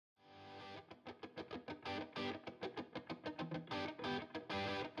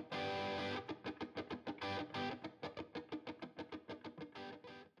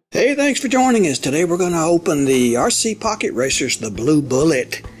Hey, thanks for joining us. Today we're going to open the RC Pocket Racers, the Blue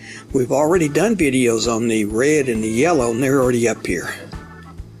Bullet. We've already done videos on the red and the yellow, and they're already up here.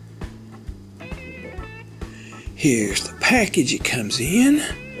 Here's the package it comes in.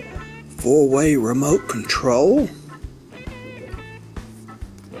 4-way remote control.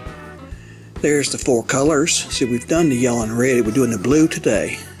 There's the 4 colors. See, we've done the yellow and red. We're doing the blue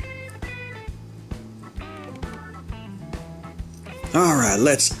today. Alright,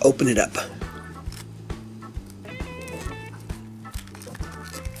 let's open it up.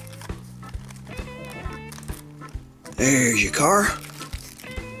 There's your car.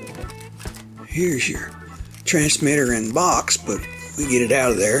 Here's your transmitter and box, but we get it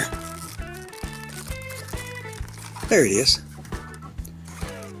out of there. There it is.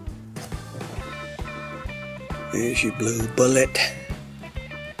 There's your Blue Bullet.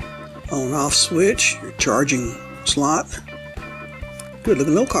 On-off switch, your charging slot. Good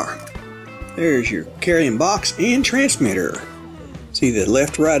looking little car. There's your carrying box and transmitter. See the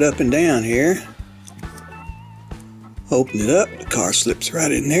left, right, up and down here. Open it up, the car slips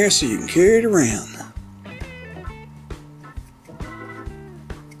right in there so you can carry it around.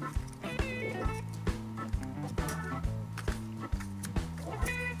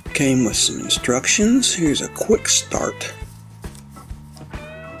 Came with some instructions. Here's a quick start.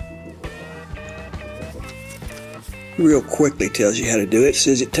 Real quickly tells you how to do it. It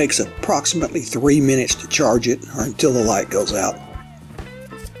says it takes approximately 3 minutes to charge it, or until the light goes out.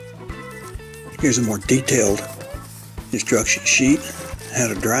 Here's a more detailed instruction sheet. How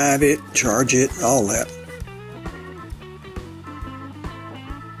to drive it, charge it, all that.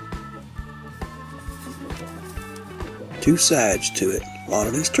 Two sides to it. A lot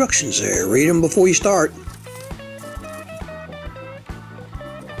of instructions there. Read them before you start.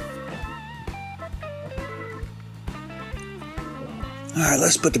 Alright,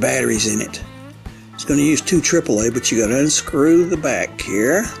 let's put the batteries in it. It's going to use 2 AAA, but you got to unscrew the back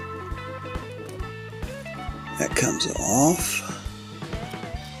here. That comes off.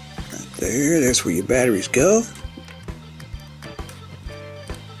 Right there. That's where your batteries go.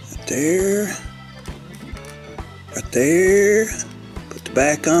 Right there. Right there. Put the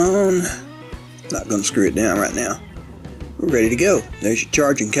back on. Not going to screw it down right now. We're ready to go. There's your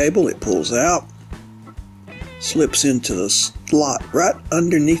charging cable. It pulls out. Slips into the slot right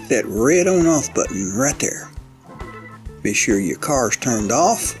underneath that red on-off button right there. Be sure your car's turned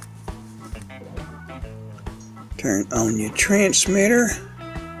off. Turn on your transmitter.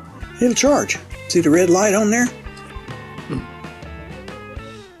 It'll charge. See the red light on there? And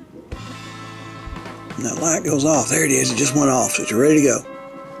that light goes off. There it is. It just went off. So it's ready to go.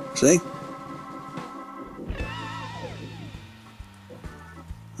 See?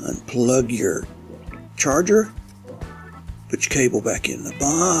 Unplug your charger. Put your cable back in the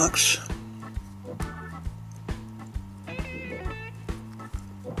box.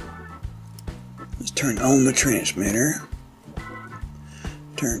 Let's turn on the transmitter.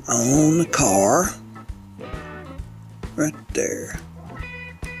 Turn on the car. Right there.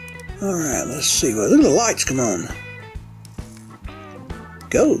 Alright, let's see. Well, look at the lights come on.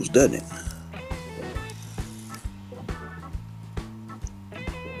 Goes, doesn't it?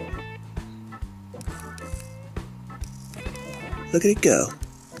 Look at it go.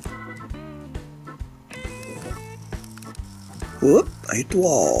 Whoop, I hit the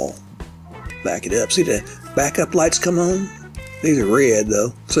wall. Back it up. See the backup lights come on? These are red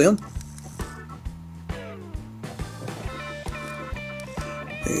though. See them?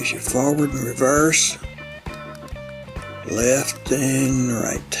 There's your forward and reverse. Left and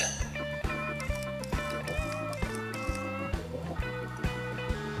right.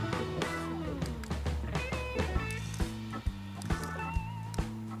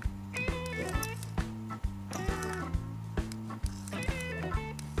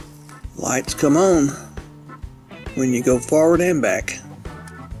 Lights come on when you go forward and back.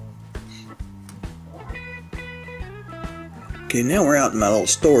 Okay, now we're out in my little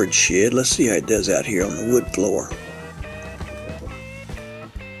storage shed. Let's see how it does out here on the wood floor.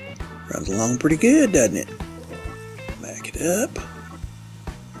 Runs along pretty good, doesn't it? Back it up.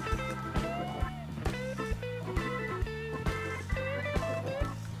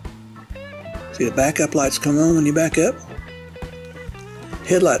 See the backup lights come on when you back up?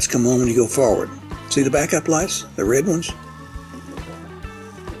 Headlights come on when you go forward. See the backup lights? The red ones?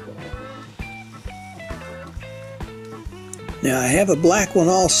 Now I have a black one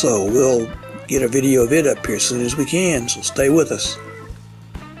also. We'll get a video of it up here as soon as we can, so stay with us.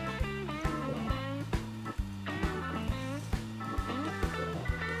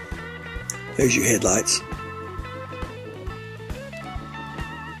 There's your headlights.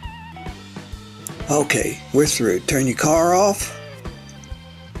 Okay, we're through. Turn your car off.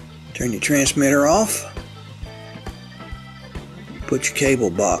 Turn your transmitter off. Put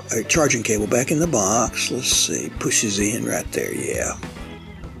your charging cable back in the box. Let's see, pushes in right there, yeah.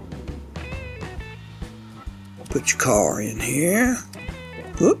 Put your car in here.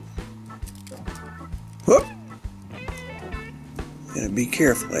 Whoop. Whoop. Gotta be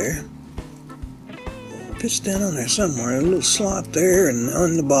careful there. It's down on there somewhere, a little slot there and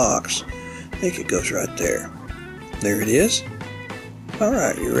on the box. I think it goes right there. There it is.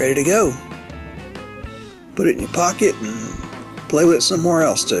 Alright, you're ready to go. Put it in your pocket and play with it somewhere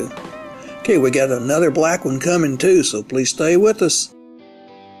else too. Okay, we got another black one coming too, so please stay with us.